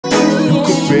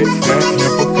fit that,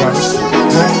 never gotta sweat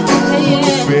that. You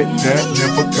can fit that,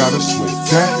 never gotta sweat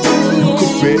that. You can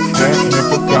fit that,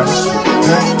 never gotta sweat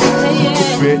that. You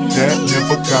can fit that,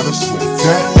 never gotta sweat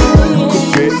that. You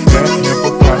can fit that,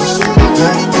 never gotta sweat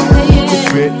that. You can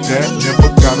fit that,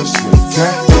 never gotta sweat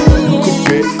that. You can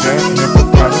fit that, never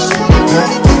gotta sweat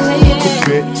that. You can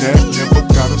fit that, never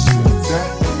gotta sweat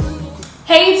that.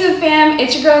 Hey YouTube fam,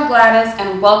 it's your girl Gwladys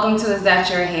and welcome to Is That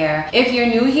Your Hair. If you're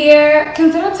new here,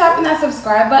 consider tapping that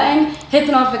subscribe button, hit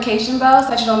the notification bell so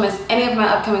that you don't miss any of my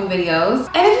upcoming videos.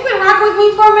 And if you've been rocking with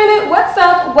me for a minute, what's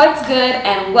up, what's good,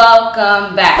 and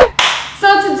welcome back.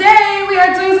 So today we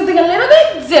are doing something a little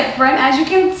bit different. As you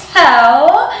can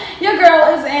tell, your girl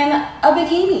is in a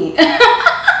bikini.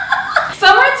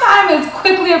 Summertime is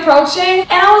quickly approaching and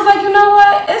I was like, you know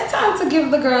what? It's time to give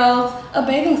the girls a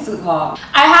bathing suit haul.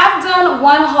 I have done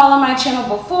one haul on my channel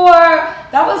before.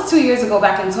 That was 2 years ago,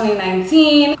 back in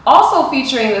 2019. Also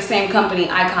featuring the same company,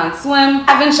 IconSwim.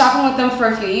 I've been shopping with them for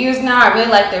a few years now. I really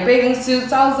like their bathing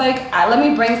suits. So I was like, let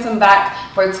me bring some back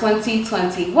for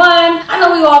 2021. I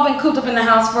know we've all been cooped up in the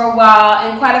house for a while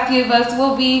and quite a few of us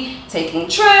will be taking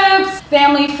trips,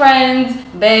 family, friends,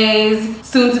 bays,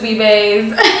 soon to be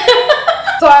bays.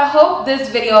 So I hope this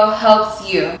video helps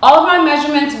you. All of my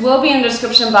measurements will be in the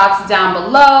description box down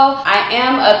below. I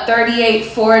am a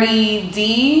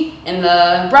 38-40D in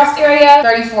the breast area,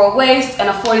 34 waist, and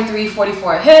a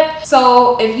 43-44 hip.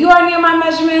 So if you are near my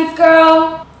measurements,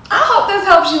 girl, I hope this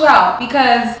helps you out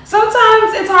because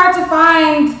sometimes it's hard to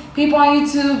find people on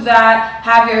YouTube that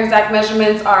have your exact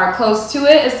measurements or close to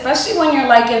it, especially when you're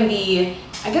like in the,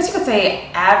 I guess you could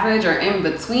say average or in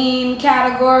between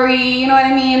category, you know what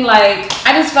I mean? Like,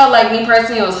 I just felt like me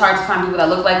personally, it was hard to find people that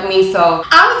look like me, so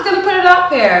I was gonna put it out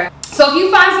there. So if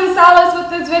you find some solace with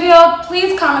this video,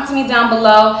 please comment to me down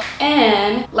below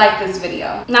and like this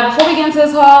video. Now, before we get into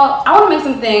this haul, I wanna make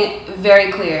something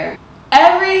very clear.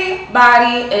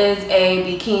 Everybody is a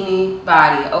bikini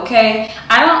body, okay?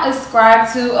 I don't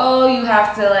ascribe to, oh, you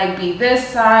have to like be this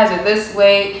size or this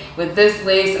weight with this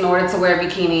waist in order to wear a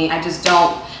bikini. I just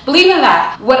don't believe in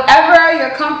that. Whatever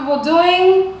you're comfortable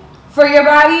doing for your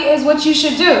body is what you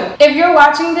should do. If you're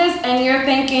watching this and you're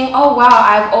thinking, oh wow,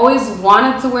 I've always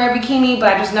wanted to wear a bikini,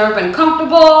 but I've just never been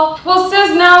comfortable, well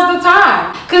sis, now's the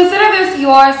time. Consider this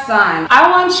your sign. I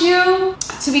want you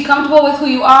to be comfortable with who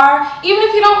you are, even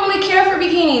if you don't really care for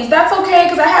bikinis. That's okay,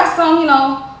 because I have some, you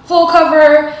know, full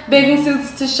cover bathing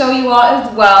suits to show you all as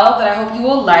well that I hope you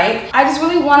will like. I just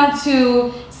really wanted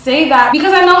to say that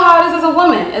because I know how it is as a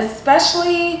woman,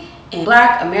 especially in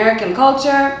Black American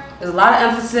culture. There's a lot of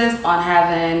emphasis on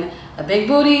having a big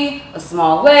booty, a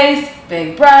small waist,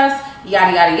 big breasts,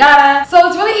 yada yada yada. So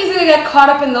it's really easy to get caught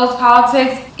up in those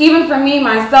politics. Even for me,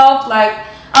 myself, like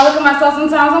I look at myself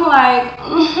sometimes, I'm like,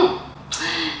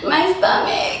 my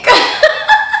stomach.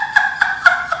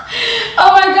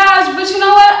 Oh my gosh, but you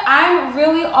know what? I'm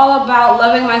really all about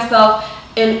loving myself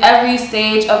in every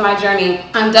stage of my journey.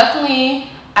 I'm definitely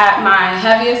at my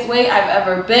heaviest weight I've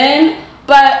ever been,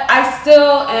 but I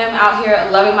still am out here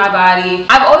loving my body.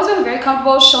 I've always been very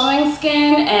comfortable showing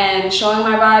skin and showing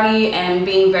my body and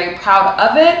being very proud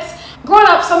of it. Growing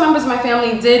up, some members of my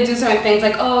family did do certain things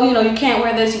like, oh, you know, you can't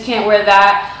wear this, you can't wear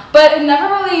that. But it never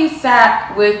really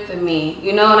sat with me,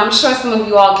 you know, and I'm sure some of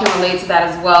you all can relate to that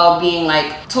as well, being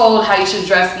like told how you should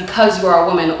dress because you are a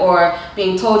woman, or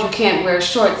being told you can't wear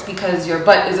shorts because your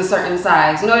butt is a certain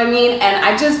size, you know what I mean? And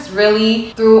I just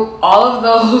really threw all of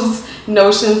those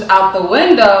notions out the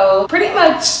window pretty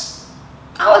much,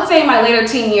 I would say, in my later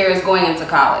teen years going into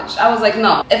college. I was like,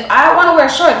 no, if I want to wear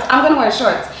shorts, I'm gonna wear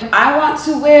shorts. If I want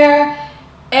to wear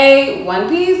a one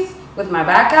piece with my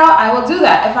back out, I will do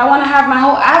that. If I want to have my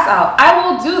whole ass out, I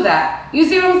will do that. You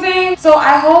see what I'm saying? So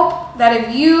I hope that if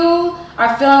you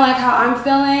are feeling like how I'm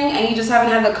feeling and you just haven't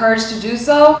had the courage to do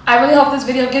so, I really hope this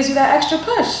video gives you that extra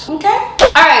push, okay?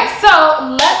 Alright,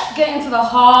 so let's get into the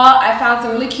haul. I found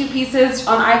some really cute pieces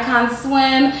on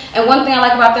IconSwim, and one thing I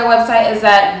like about their website is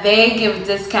that they give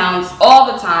discounts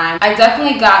all the time. I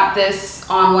definitely got this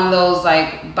on one of those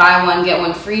like buy one get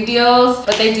one free deals,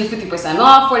 but they do 50%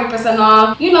 off, 40%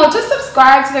 off. You know, just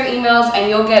subscribe to their emails and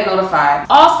you'll get notified.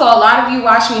 Also, a lot of you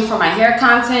watch me for my hair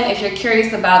content. If you're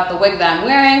curious about the wig that I'm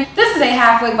wearing, this is a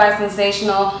half wig by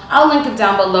Sensational. I'll link it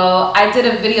down below. I did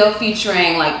a video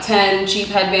featuring like 10 cheap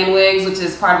headband wigs, which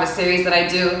is part of a series that I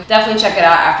do. Definitely check it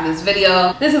out after this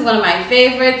video. This is one of my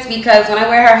favorites because when I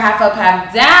wear her half up,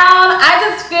 half down, I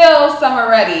just feel summer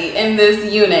ready in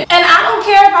this unit. And I don't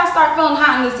care if I start feeling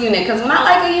hot in this unit, because when I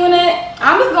like a unit,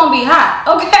 I'm just gonna be hot,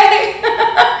 okay?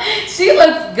 She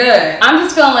looks good. I'm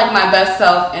just feeling like my best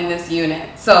self in this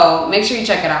unit. So make sure you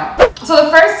check it out. So the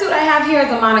first suit I have here is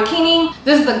a Monokini.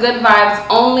 This is the Good Vibes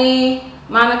Only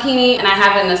Monokini, and I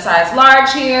have it in a size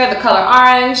large here, the color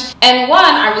orange. And one,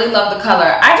 I really love the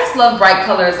color. I just love bright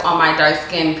colors on my dark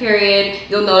skin, period.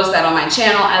 You'll notice that on my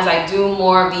channel as I do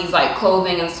more of these like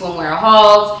clothing and swimwear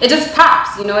hauls. It just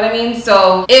pops, you know what I mean?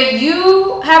 So if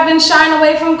you have been shying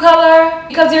away from color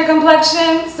because of your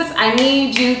complexion, sis, I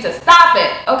need you to stop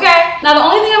it, okay? Now the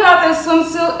only thing about this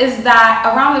swimsuit is that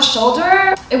around the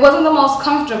shoulder, it wasn't the most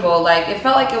comfortable. Like it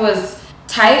felt like it was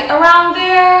tight around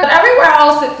there, but everywhere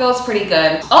else it feels pretty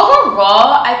good.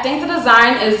 Overall, I think the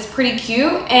design is pretty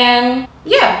cute, and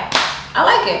yeah, I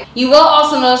like it. You will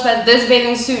also notice that this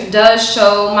bathing suit does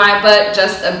show my butt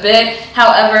just a bit.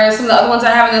 However, some of the other ones I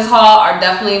have in this haul are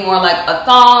definitely more like a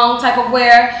thong type of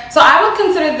wear. So I would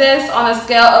consider this on a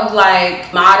scale of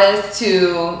like modest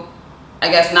to,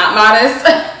 I guess, not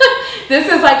modest. This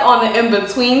is like on the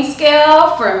in-between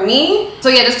scale for me. So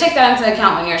yeah, just take that into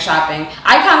account when you're shopping.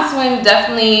 IconSwim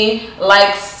definitely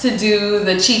likes to do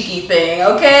the cheeky thing,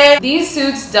 okay? These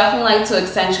suits definitely like to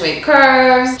accentuate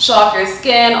curves, show off your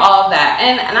skin, all of that.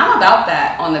 And I'm about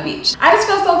that on the beach. I just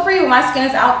feel so free when my skin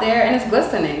is out there and it's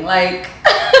glistening. Like,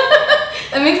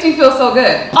 it makes me feel so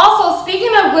good. Also,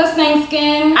 speaking of glistening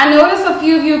skin, I noticed a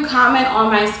few of you comment on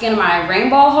my skin, my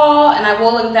rainbow haul, and I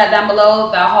will link that down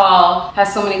below. That haul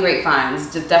has so many great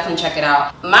finds. Just definitely check it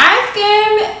out. My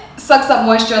skin sucks up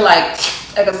moisture like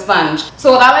a sponge.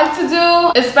 So what I like to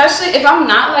do, especially if I'm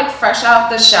not like fresh out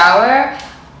the shower,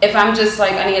 if I'm just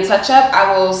like, I need a touch up,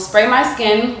 I will spray my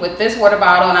skin with this water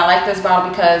bottle, and I like this bottle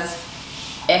because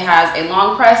it has a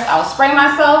long press. I'll spray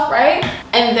myself, right?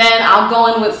 And then I'll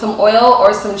go in with some oil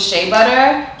or some shea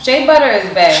butter. Shea butter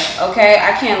is bad, okay?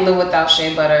 I can't live without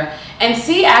shea butter. And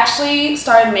C actually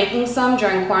started making some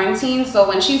during quarantine, so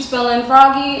when she's feeling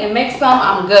froggy and makes some,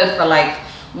 I'm good for like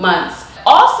months.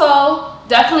 Also,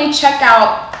 definitely check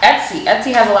out Etsy.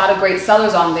 Etsy has a lot of great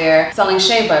sellers on there selling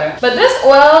shea butter. But this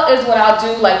oil is what I'll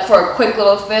do like for a quick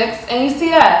little fix, and you see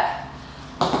that?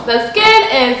 The skin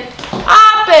is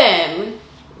popping.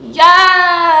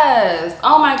 Yes!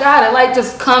 Oh my god, it like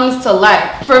just comes to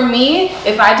life. For me,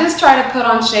 if I just try to put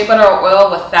on shea butter or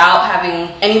oil without having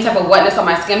any type of wetness on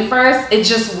my skin first, it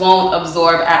just won't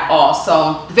absorb at all.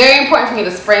 So very important for me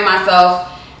to spray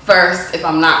myself first if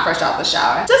I'm not fresh out the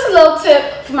shower. Just a little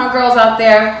tip for my girls out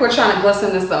there who are trying to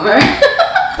glisten this summer.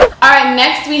 Alright,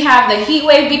 next we have the Heat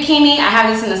Wave Bikini. I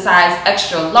have this in the size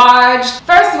extra large.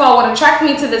 First of all, what attracted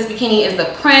me to this bikini is the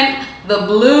print. The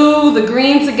blue, the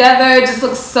green together just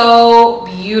looks so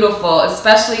beautiful,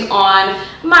 especially on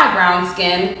my brown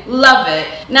skin. Love it.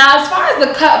 Now, as far as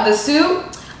the cut of the suit,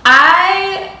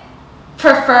 I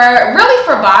prefer, really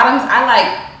for bottoms, I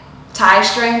like tie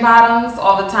string bottoms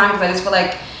all the time because I just feel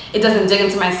like it doesn't dig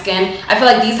into my skin. I feel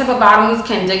like these type of bottoms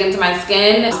can dig into my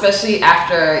skin, especially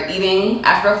after eating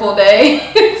after a full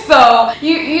day. So,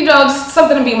 you know, just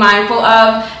something to be mindful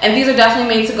of. And these are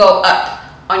definitely made to go up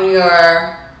on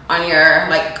your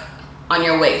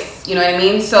waist, you know what I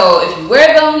mean? So if you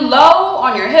wear them low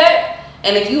on your hip,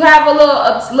 and if you have a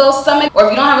little stomach, or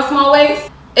if you don't have a small waist,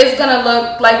 it's gonna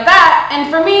look like that. And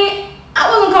for me, I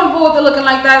wasn't comfortable with it looking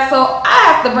like that, so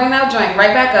I have to bring that joint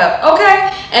right back up,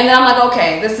 okay? And then I'm like,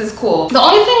 okay, this is cool. The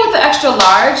only thing with the extra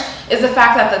large is the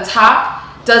fact that the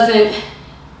top doesn't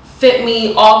fit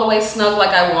me all the way snug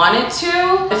like I want it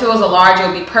to. If it was a large, it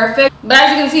would be perfect. But as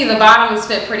you can see, the bottom is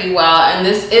fit pretty well, and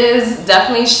this is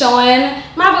definitely showing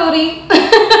my booty.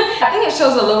 I think it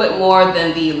shows a little bit more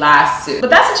than the last suit. But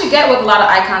that's what you get with a lot of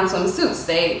IconSwim suits.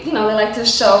 They, you know, they like to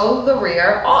show the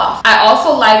rear off. I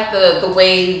also like the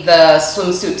way the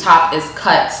swimsuit top is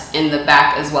cut in the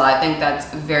back as well. I think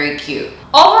that's very cute.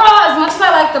 Overall, as much as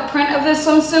I like the print of this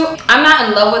swimsuit, I'm not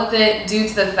in love with it due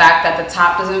to the fact that the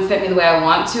top doesn't fit me the way I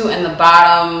want to, and the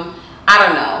bottom, I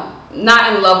don't know.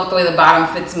 Not in love with the way the bottom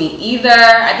fits me either.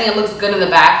 I think it looks good in the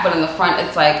back, but in the front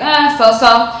it's like,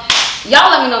 so.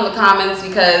 Y'all let me know in the comments,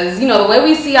 because, you know, the way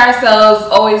we see ourselves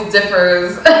always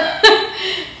differs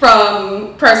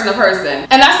from person to person.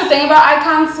 And that's the thing about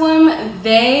IconSwim,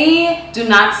 they do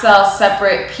not sell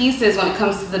separate pieces when it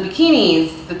comes to the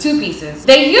bikinis, the two pieces.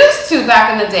 They used to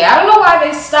back in the day. I don't know why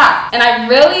they stopped. And I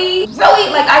really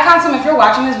like IconSwim, if you're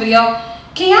watching this video,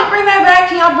 can y'all bring that back?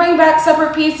 Can y'all bring back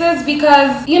separate pieces?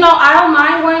 Because, you know, I don't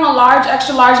mind wearing a large,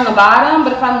 extra large in the bottom,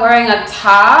 but if I'm wearing a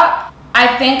top,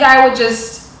 I think I would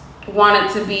just want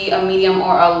it to be a medium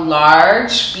or a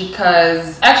large,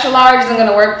 because extra large isn't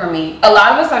gonna work for me. A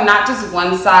lot of us are not just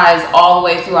one size all the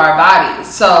way through our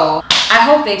bodies, so I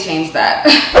hope they change that.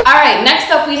 All right, next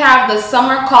up we have the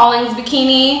Summer Callings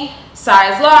Bikini,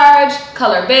 size large,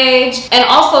 color beige. And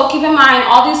also keep in mind,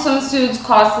 all these swimsuits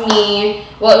cost me,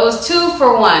 well, it was 2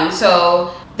 for 1.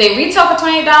 So they retail for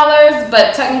 $28,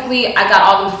 but technically I got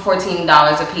all of them for $14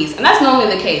 a piece. And that's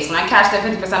normally the case. When I catch their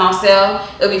 50% off sale,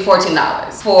 it'll be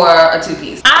 $14 for a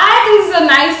 2-piece. I think this is a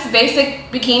nice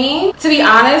basic bikini. To be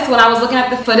honest, when I was looking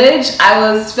at the footage, I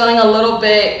was feeling a little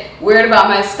bit weird about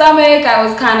my stomach. I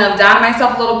was kind of down on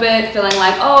myself a little bit, feeling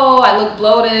like, oh, I look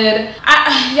bloated.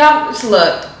 Y'all,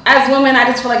 look. As women, I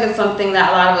just feel like it's something that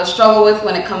a lot of us struggle with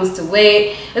when it comes to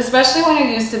weight, especially when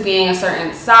you're used to being a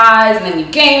certain size and then you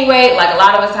gain weight, like a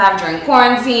lot of us have during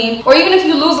quarantine, or even if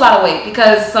you lose a lot of weight,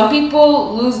 because some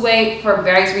people lose weight for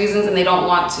various reasons and they don't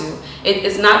want to.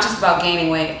 It's not just about gaining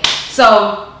weight.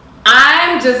 So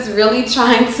I'm just really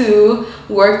trying to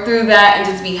work through that and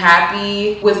just be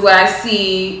happy with what I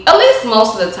see, at least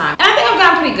most of the time. And I think I've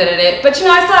gotten pretty good at it, but you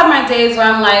know, I still have my days where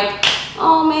I'm like,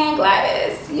 oh man,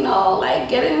 Gwladys, you know, like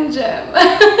get in the gym.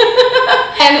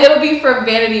 And it'll be for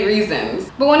vanity reasons.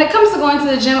 But when it comes to going to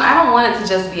the gym, I don't want it to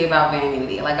just be about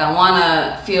vanity. Like I want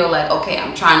to feel like, okay,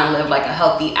 I'm trying to live like a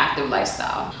healthy, active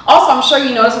lifestyle. Also, I'm sure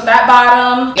you noticed with that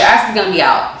bottom, your ass is going to be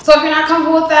out. So if you're not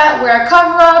comfortable with that, wear a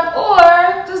cover up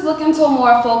or just look into a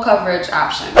more full coverage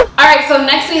option. Alright, so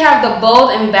next we have the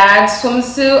Bold and Bad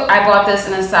swimsuit. I bought this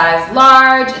in a size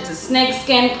large. It's a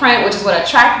snakeskin print, which is what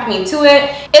attracted me to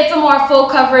it. It's a more full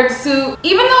coverage suit.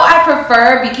 Even though I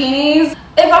prefer bikinis,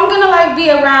 if I'm gonna like be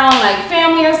around like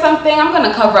family or something, I'm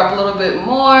gonna cover up a little bit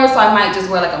more. So I might just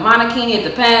wear like a monokini. It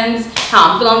depends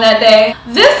how I'm feeling that day.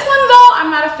 This one though, I'm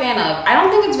not a fan of. I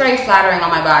don't think it's very flattering on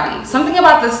my body. Something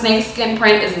about the snakeskin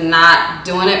print is not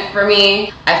doing it for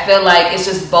me. I feel like it's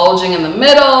just bulging in the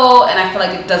middle and I feel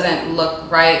like it doesn't look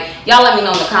right. Y'all let me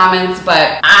know in the comments,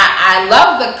 but I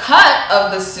love the cut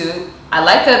of the suit. I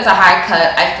like that it's a high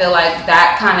cut. I feel like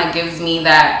that kind of gives me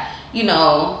that, you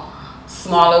know,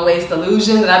 smaller waist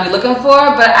illusion that I'd be looking for,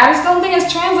 but I just don't think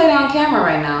it's translating on camera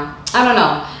right now. I don't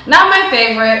know. Not my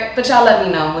favorite, but y'all let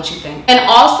me know what you think. And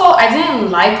also, I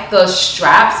didn't like the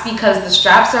straps because the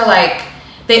straps are like,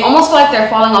 they almost feel like they're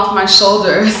falling off my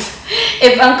shoulders.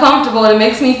 It's uncomfortable and it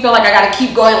makes me feel like I gotta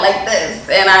keep going like this,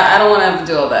 and I don't want to have to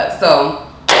do all that. So,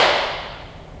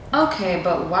 okay,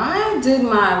 but why did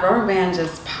my rubber band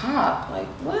just pop? Like,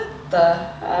 what the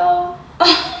hell?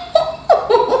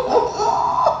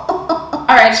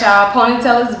 Alright y'all,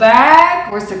 ponytail is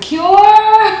back. We're secure,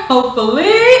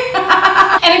 hopefully.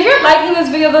 And if you're liking this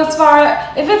video thus far,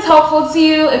 if it's helpful to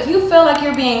you, if you feel like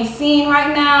you're being seen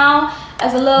right now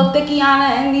as a little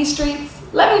thickiana in these streets,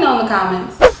 let me know in the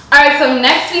comments. Alright, so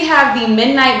next we have the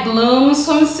Midnight Bloom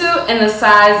swimsuit in the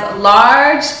size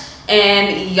large.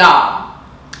 And y'all,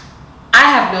 I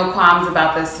have no qualms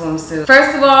about this swimsuit.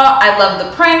 First of all, I love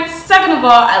the prints. Second of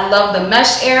all, I love the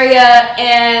mesh area.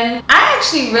 And I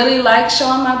actually really like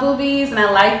showing my boobies and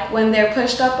I like when they're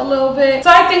pushed up a little bit. So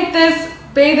I think this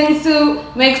bathing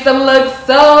suit makes them look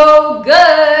so good.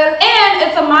 And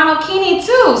it's a monokini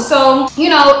too. So, you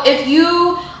know, if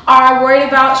you are worried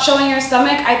about showing your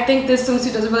stomach, I think this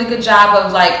swimsuit does a really good job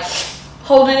of like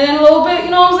holding it in a little bit,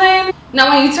 you know what I'm saying? Now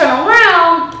when you turn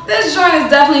around, this joint is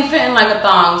definitely fitting like a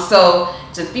thong, so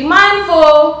just be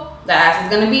mindful, the ass is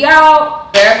gonna be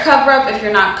out. Wear a cover up if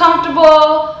you're not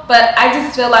comfortable, but I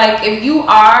just feel like if you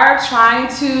are trying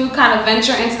to kind of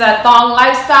venture into that thong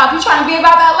lifestyle, if you're trying to be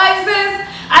about that life, sis,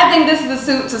 I think this is the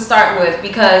suit to start with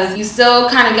because you still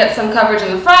kind of get some coverage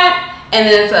in the front and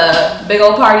then it's a big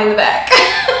old party in the back.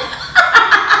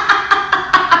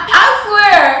 I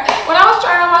swear, when I was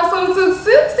trying on my swimsuit,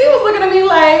 she was looking at me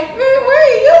like, where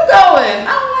are you going?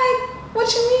 I'm like,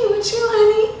 what you mean with you,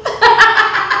 honey?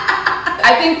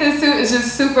 I think this suit is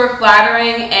just super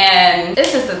flattering and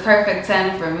it's just a perfect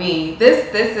 10 for me.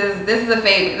 This is a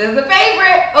favorite. This is a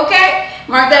favorite, okay?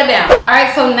 Mark that down.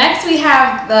 Alright, so next we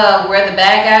have the Where the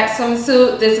Bag At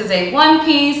swimsuit. This is a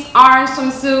one-piece orange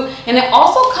swimsuit and it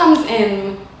also comes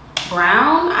in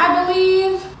brown, I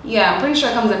believe. Yeah, I'm pretty sure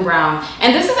it comes in brown.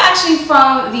 And this is actually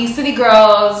from the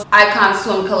CityGirls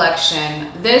IconSwim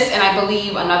collection. This and I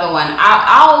believe another one.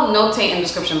 I'll notate in the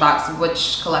description box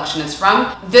which collection it's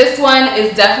from. This one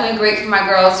is definitely great for my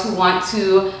girls who want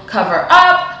to cover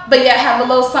up, but yet have a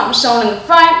little something showing in the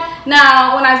front.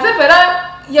 Now, when I zip it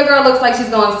up, your girl looks like she's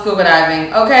going scuba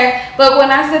diving, okay? But when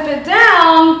I zip it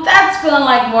down, that's feeling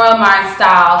like more of my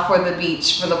style for the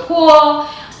beach, for the pool.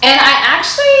 And I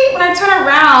actually, when I turn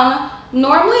around,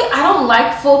 normally I don't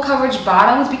like full coverage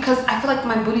bottoms because I feel like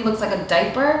my booty looks like a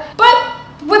diaper. But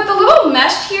with the little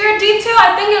mesh here detail,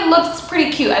 I think it looks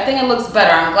pretty cute. I think it looks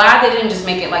better. I'm glad they didn't just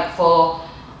make it like full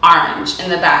orange in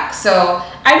the back. So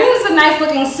I think it's a nice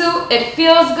looking suit. It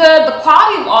feels good. The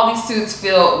quality of all these suits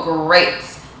feel great.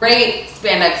 great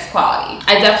spandex quality.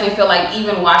 I definitely feel like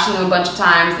even washing them a bunch of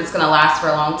times, it's gonna last for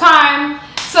a long time.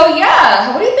 So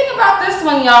yeah, what do you think about this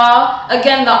one, y'all?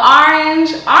 Again, the orange.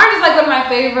 Orange is like one of my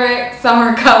favorite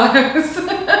summer colors.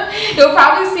 You'll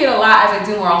probably see it a lot as I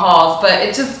do more hauls, but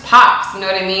it just pops, you know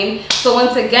what I mean? So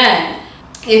once again,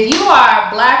 if you are a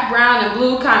black, brown, and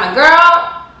blue kind of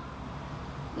girl,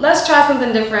 let's try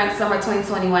something different summer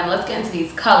 2021. Let's get into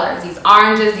these colors, these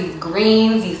oranges, these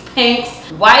greens, these pinks,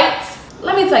 whites.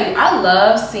 Let me tell you, I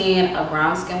love seeing a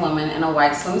brown skinned woman in a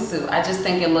white swimsuit. I just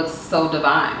think it looks so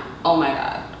divine. Oh my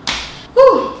God.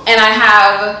 Whew. And I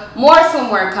have more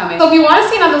swimwear coming. So if you want to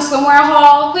see another swimwear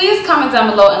haul, please comment down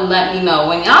below and let me know.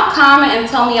 When y'all comment and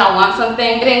tell me y'all want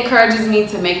something, it encourages me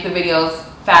to make the videos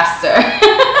faster.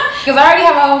 Because I already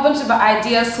have a whole bunch of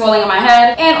ideas swirling in my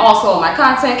head and also on my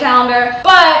content calendar.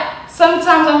 But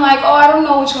sometimes I'm like, oh, I don't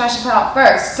know which one I should put out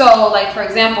first. So like, for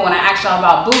example, when I asked y'all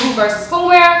about boohoo versus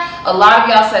swimwear, a lot of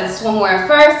y'all said swimwear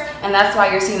first, and that's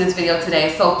why you're seeing this video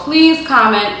today. So please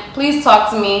comment, please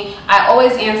talk to me. I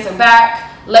always answer back.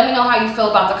 Let me know how you feel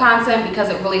about the content because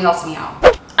it really helps me out.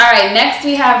 All right, next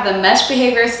we have the Mesh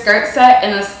Behavior skirt set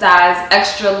in the size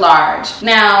extra large.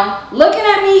 Now, looking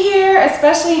at me here,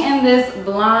 especially in this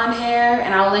blonde hair,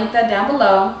 and I'll link that down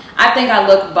below, I think I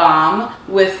look bomb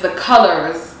with the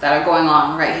colors that are going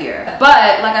on right here.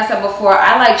 But like I said before,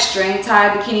 I like string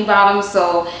tie bikini bottoms,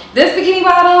 so this bikini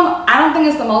bottom, I don't think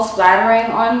it's the most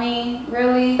flattering on me,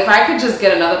 really. If I could just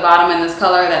get another bottom in this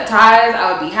color that ties,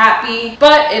 I would be happy,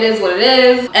 but it is what it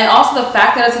is. And also the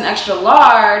fact that it's an extra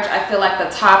large, I feel like the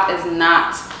top is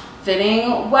not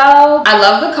fitting well. I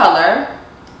love the color,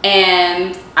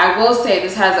 and I will say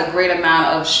this has a great amount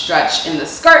of stretch in the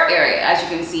skirt area. As you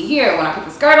can see here, when I put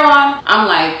the skirt on, I'm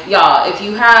like, y'all, if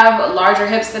you have larger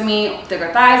hips than me,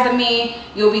 thicker thighs than me,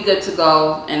 you'll be good to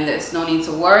go in this. No need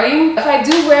to worry. If I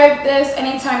do wear this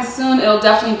anytime soon, it'll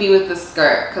definitely be with the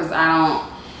skirt because I'm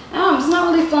just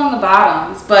not really feeling the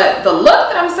bottoms. But the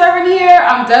look that I'm serving here,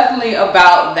 I'm definitely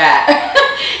about that.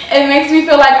 It makes me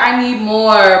feel like I need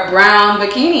more brown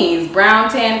bikinis, brown,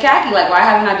 tan, khaki. Like, why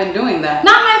haven't I been doing that?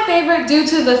 Not my favorite due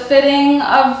to the fitting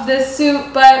of this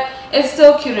suit, but it's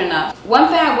still cute enough. One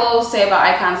thing I will say about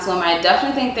IconSwim, I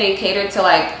definitely think they cater to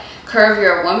like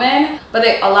curvier women, but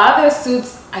a lot of their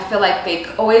suits, I feel like they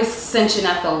always cinch in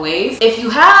at the waist. If you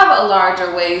have a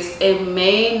larger waist, it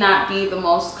may not be the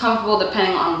most comfortable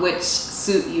depending on which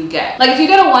suit you get. Like if you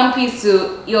get a one-piece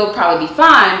suit, you'll probably be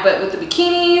fine, but with the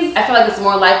bikinis, I feel like it's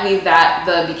more likely that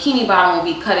the bikini bottom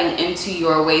will be cutting into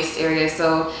your waist area,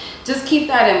 so just keep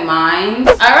that in mind.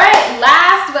 All right,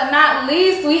 last but not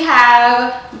least, we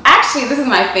have, actually this is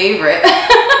my favorite.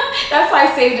 That's why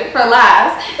I saved it for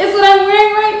last. It's what I'm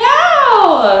wearing right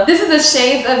now. This is the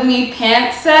Shades of Me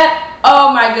pants set.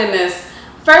 Oh my goodness.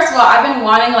 First of all, I've been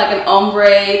wanting like an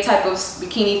ombre type of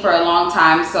bikini for a long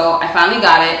time, so I finally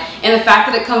got it. And the fact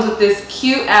that it comes with this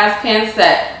cute ass pants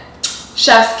set,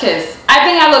 chef's kiss. I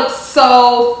think I look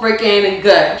so freaking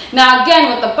good. Now again,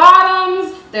 with the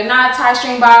bottoms, they're not a tie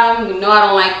string bottom. You know I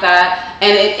don't like that.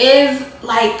 And it is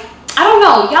like, I don't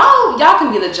know, y'all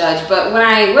can be the judge, but when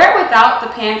I wear it without the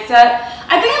pants set,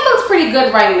 I think it looks pretty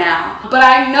good right now. But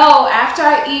I know after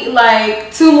I eat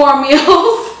like 2 more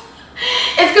meals,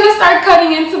 it's gonna start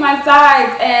cutting into my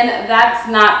sides, and that's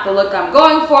not the look I'm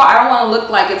going for. I don't wanna look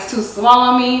like it's too small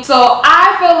on me. So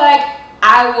I feel like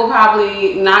I will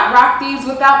probably not rock these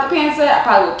without the pants set. I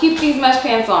probably will keep these mesh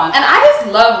pants on. And I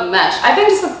just love mesh. I think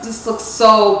this looks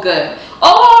so good.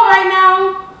 Overall right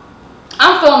now,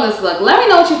 I'm feeling this look. Let me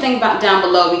know what you think about down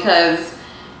below, because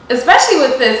especially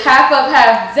with this half up,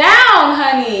 half down,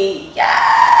 honey.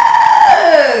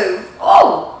 Yes!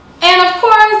 Oh! And of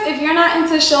course, if you're not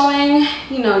into showing,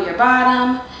 you know, your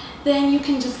bottom, then you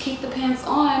can just keep the pants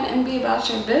on and be about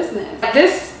your business.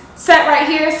 This set right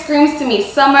here screams to me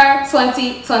summer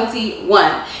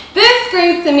 2021. This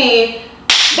screams to me,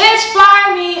 bitch,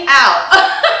 fly me out.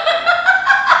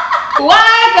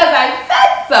 Why? Because I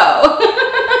said so.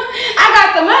 I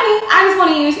got the money. I just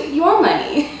want to use your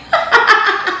money.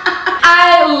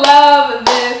 I love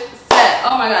this set.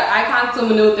 Oh my God.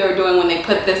 IconSwim knew what they were doing when they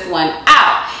put this one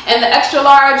out. And the extra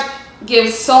large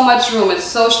gives so much room. It's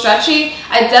so stretchy.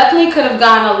 I definitely could have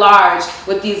gone a large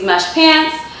with these mesh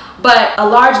pants, but a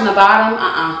large in the bottom,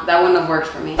 that wouldn't have worked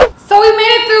for me. So we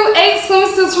made it through 8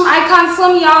 swimsuits from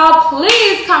IconSwim, y'all.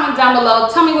 Please comment down below.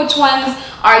 Tell me which ones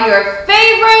are your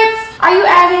favorites. Are you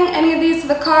adding any of these to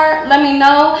the cart? cart, let me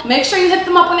know. Make sure you hit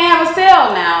them up when they have a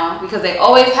sale now, because they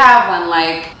always have one.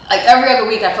 Like every other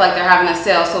week, I feel like they're having a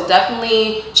sale. So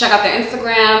definitely check out their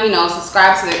Instagram, you know,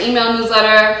 subscribe to their email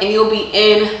newsletter, and you'll be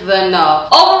in the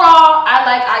know. Overall, I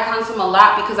like IconSwim a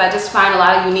lot because I just find a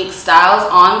lot of unique styles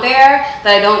on there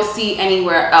that I don't see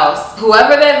anywhere else.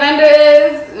 Whoever their vendor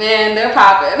is, man, they're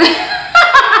popping.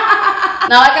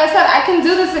 Now, like I said, I can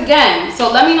do this again.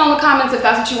 So let me know in the comments if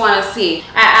that's what you want to see.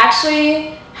 I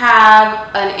actually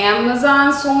have an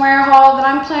Amazon swimwear haul that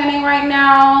I'm planning right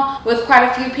now with quite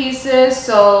a few pieces.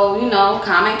 So, you know,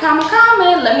 comment.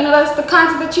 Let me know that's the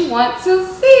content that you want to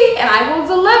see, and I will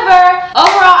deliver.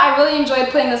 Overall, I really enjoyed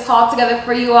putting this haul together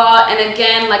for you all. And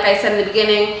again, like I said in the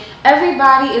beginning,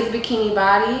 everybody is bikini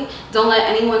body. Don't let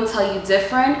anyone tell you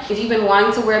different. If you've been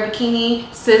wanting to wear a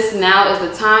bikini, sis, now is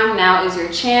the time. Now is your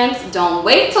chance. Don't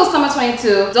wait till summer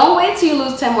 22. Don't wait till you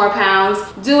lose 10 more pounds.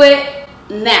 Do it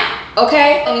now,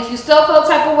 okay? And if you still feel the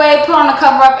type of way, put on a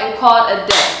cover up and call it a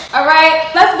day. All right,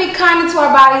 let's be kind to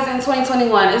our bodies in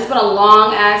 2021. It's been a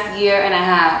long ass year and a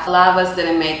half. A lot of us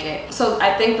didn't make it. So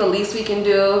I think the least we can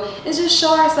do is just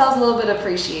show ourselves a little bit of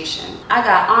appreciation. I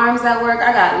got arms that work,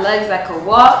 I got legs that could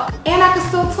walk, and I can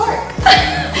still twerk.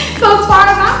 So as far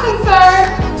as I'm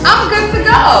concerned, I'm good to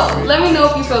go. Let me know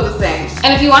if you feel the same.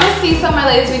 And if you want to see some of my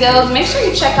latest videos, make sure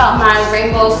you check out my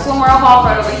rainbow swimwear haul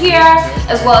right over here,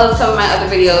 as well as some of my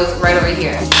other videos right over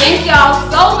here. Thank y'all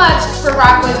so much for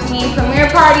rocking with me. Premiere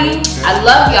party. I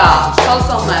love y'all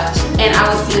so much. And I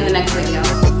will see you in the next video.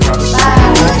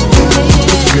 Bye.